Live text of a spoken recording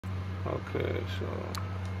Okay, so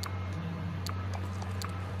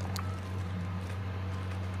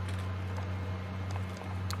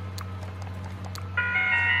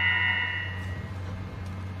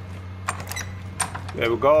there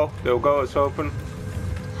we go. There we go. It's open.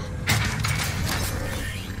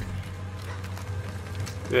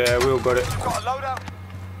 Yeah, we all got it. Got a loadout.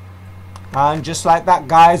 And just like that,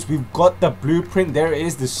 guys, we've got the blueprint. There it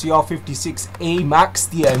is, the CR-56 AMAX,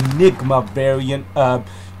 the Enigma variant.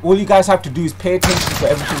 All you guys have to do is pay attention to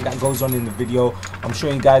everything that goes on in the video. I'm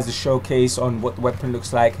showing you guys the showcase on what the weapon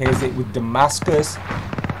looks like. Here's it with Damascus.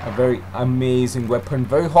 A very amazing weapon.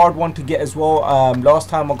 Very hard one to get as well. Last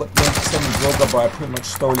time I got the MP7 Droga, but I pretty much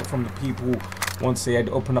stole it from the people once they had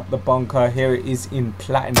opened up the bunker. Here it is in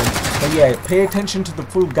platinum. But yeah, pay attention to the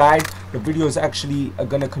full guide. The video is actually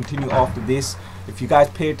going to continue after this. If you guys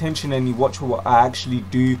pay attention and you watch what I actually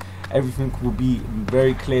do, everything will be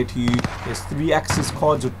very clear to you. There's 3 access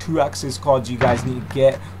cards or 2 access cards you guys need to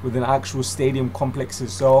get with an actual stadium complex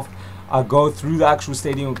itself. I'll go through the actual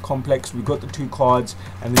stadium complex. We got the 2 cards,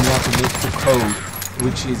 and then you have to make the code,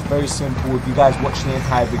 which is very simple. If you guys watch the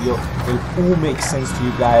entire video, it'll all make sense to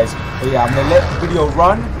you guys. But yeah, I'm gonna let the video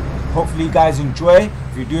run. Hopefully you guys enjoy.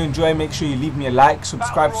 If you do enjoy, make sure you leave me a like,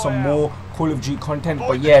 subscribe for some more Call of Duty content.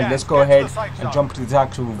 But yeah, let's go ahead and jump to the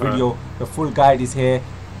actual video. The full guide is here.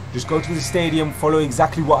 Just go to the stadium, follow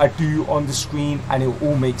exactly what I do on the screen, and it will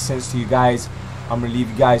all make sense to you guys. I'm gonna leave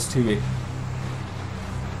you guys to it.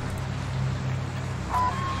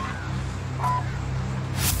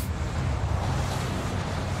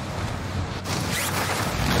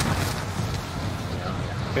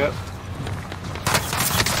 Yep.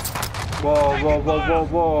 Whoa, whoa, whoa, whoa,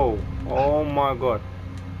 whoa. Oh my god.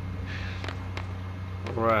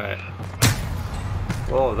 Right.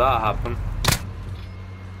 Whoa, that happened.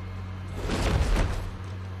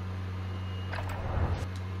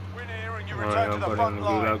 Win here and you return to the front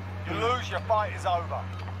line. You lose, your fight is over.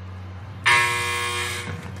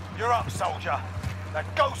 You're up, soldier. Now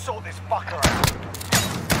go sort this fucker out.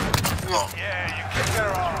 Yeah, you kick their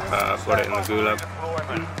ass. Got it in the gulag.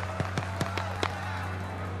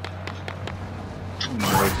 Oh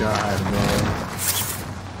my god,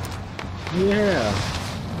 bro. Yeah.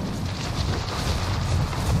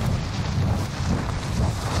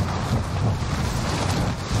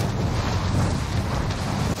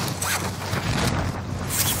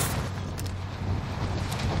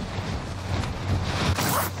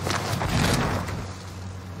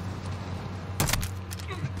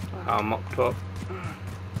 I'm mocked up.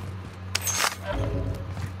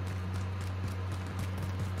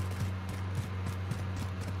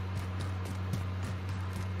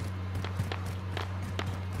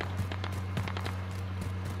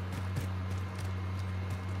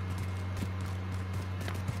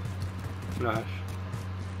 Nice.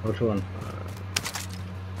 Which one?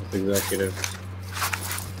 That's executive.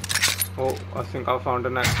 Oh, I think I found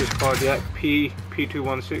an access card. Yeah,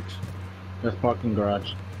 P216. That's parking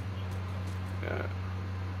garage. Yeah.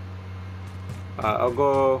 I'll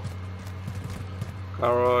go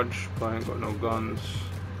garage, but I ain't got no guns.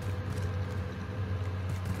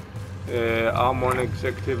 I'm on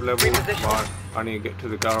executive level, but I need to get to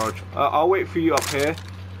the garage. I'll wait for you up here,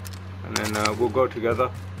 and then we'll go together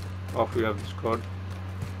after we have this card.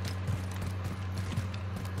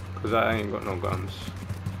 Because I ain't got no guns.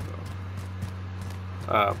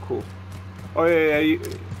 So. Cool. Oh yeah, yeah.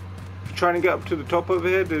 Trying to get up to the top over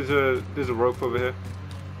here. There's a rope over here.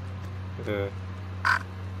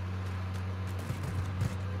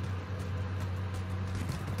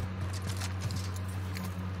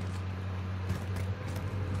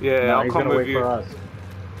 Yeah, no, I'll come with you. I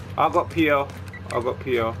got PL. I got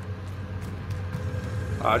PL.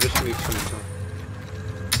 I just need some.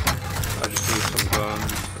 I just need some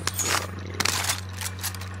guns. That's all I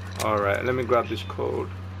need. All right, let me grab this code.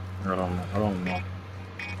 I don't know.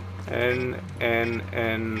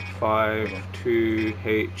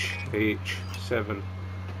 NN52HH7.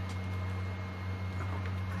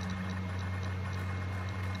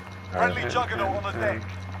 Friendly juggernaut on the deck.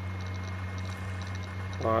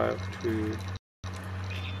 52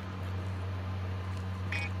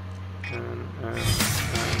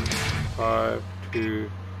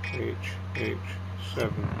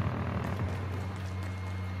 NN52HH7.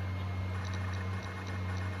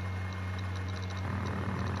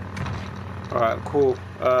 Alright, cool.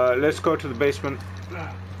 Let's go to the basement.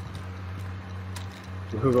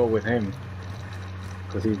 We could go with him.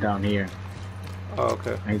 Because he's down here. Oh,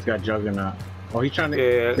 okay. And he's got Juggernaut. Oh, he's trying to...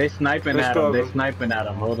 Yeah. They're sniping at him. They're sniping at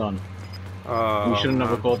him. Hold on. You should have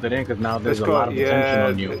never called it in because now there's a lot of attention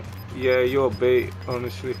on you. Yeah, you're bait,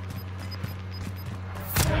 honestly.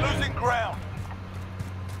 Losing ground.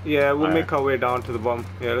 Yeah, we'll make our way down to the bomb.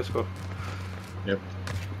 Yeah, let's go. Yep.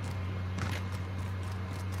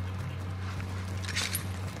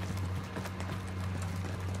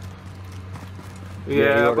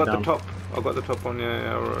 Yeah, I got the top. I got the top one.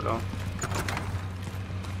 Yeah, I wrote it down.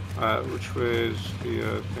 Which way is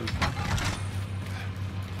the thing?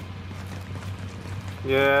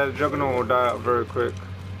 Yeah, the Juggernaut will die out very quick.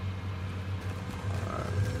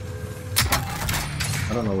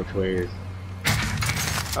 I don't know which way it is.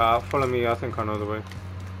 Follow me. I think I know the way.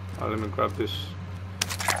 Let me grab this.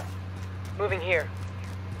 Moving here.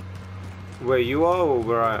 Where you are or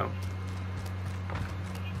where I am?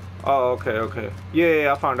 Oh, okay, okay.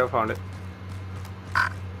 Yeah, I found it.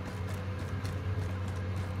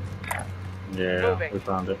 Yeah, Moving. we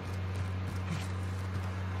found it.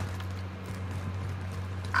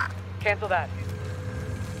 Cancel that.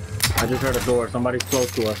 I just heard a door. Somebody's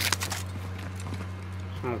close to us.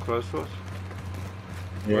 Someone close to us?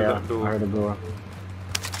 Yeah, I heard a door.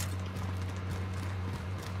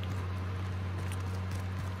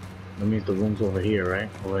 That means the room's over here, right?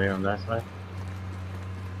 Over here on that side?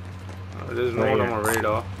 There's no one on my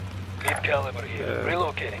radar. Deep caliber here. Yeah.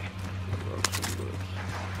 Relocating.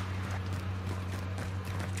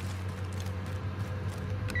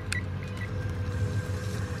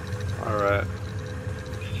 Alright.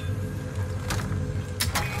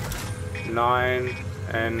 9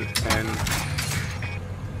 and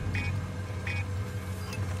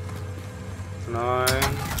 9.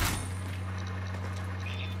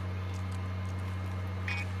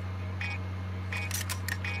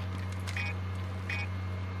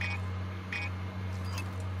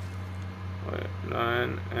 Wait,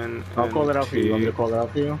 9 and I'll call it out for you. You want me to call it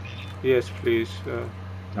out for you? Yes, please.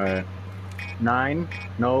 Alright. 9,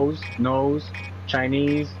 nose,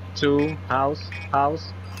 Chinese, 2, house,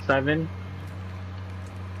 7.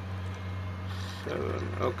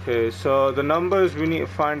 7. Okay, so the numbers we need to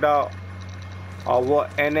find out are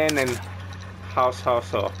what NN and house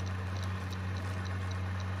are.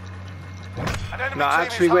 No,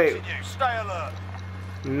 actually, wait. Stay alert.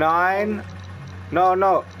 9.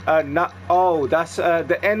 No. Oh, that's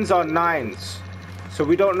the ends are 9s. So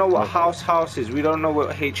we don't know what house is. We don't know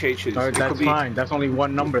what HH is. Alright, that's fine. That's only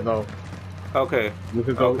one number though. Okay. We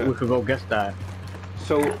could go. We could go guess that.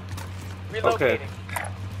 So. Okay.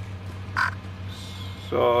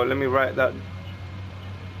 So let me write that.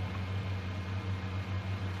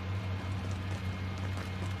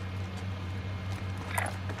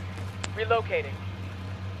 Relocating.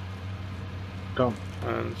 Go.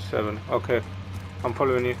 And 7. Okay. I'm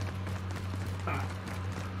following you.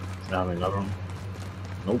 Down in another room.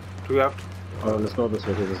 Nope. Do we have to? Oh, let's go this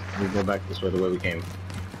way. We go back this way the way we came.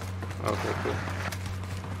 Okay, cool.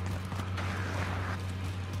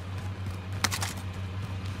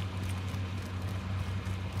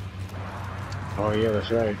 Oh yeah,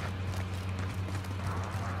 that's right.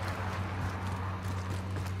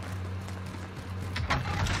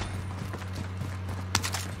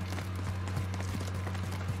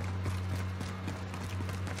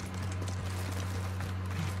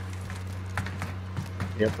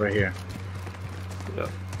 Yep, right here. Yep.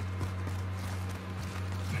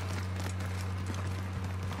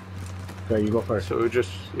 Okay, you go first. So we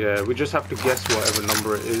just have to guess whatever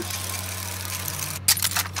number it is.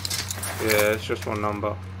 Yeah, it's just one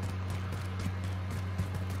number.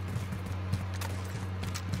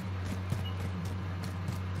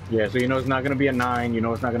 Yeah, so you know it's not gonna be a 9. You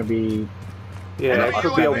know it's not gonna be. Yeah, it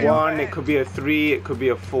could be a 1. It could be a 3. It could be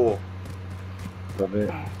a 4. So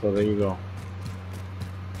there you go.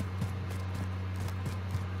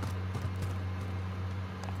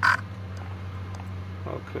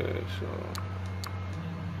 Okay, so.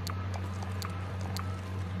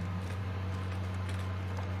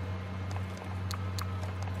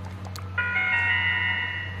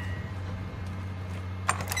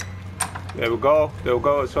 There we go.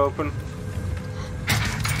 It's open.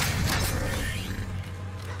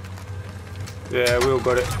 Yeah, we all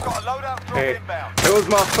got it. Got a loadout drop Hey, inbound. it was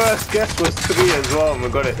my first guess was 3 as well, and we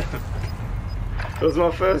got it. It was my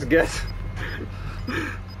first guess.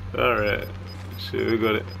 Alright. Shit, we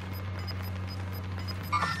got it.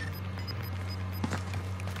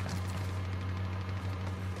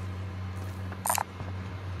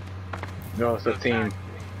 No, it's a team.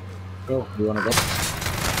 Go. You wanna go?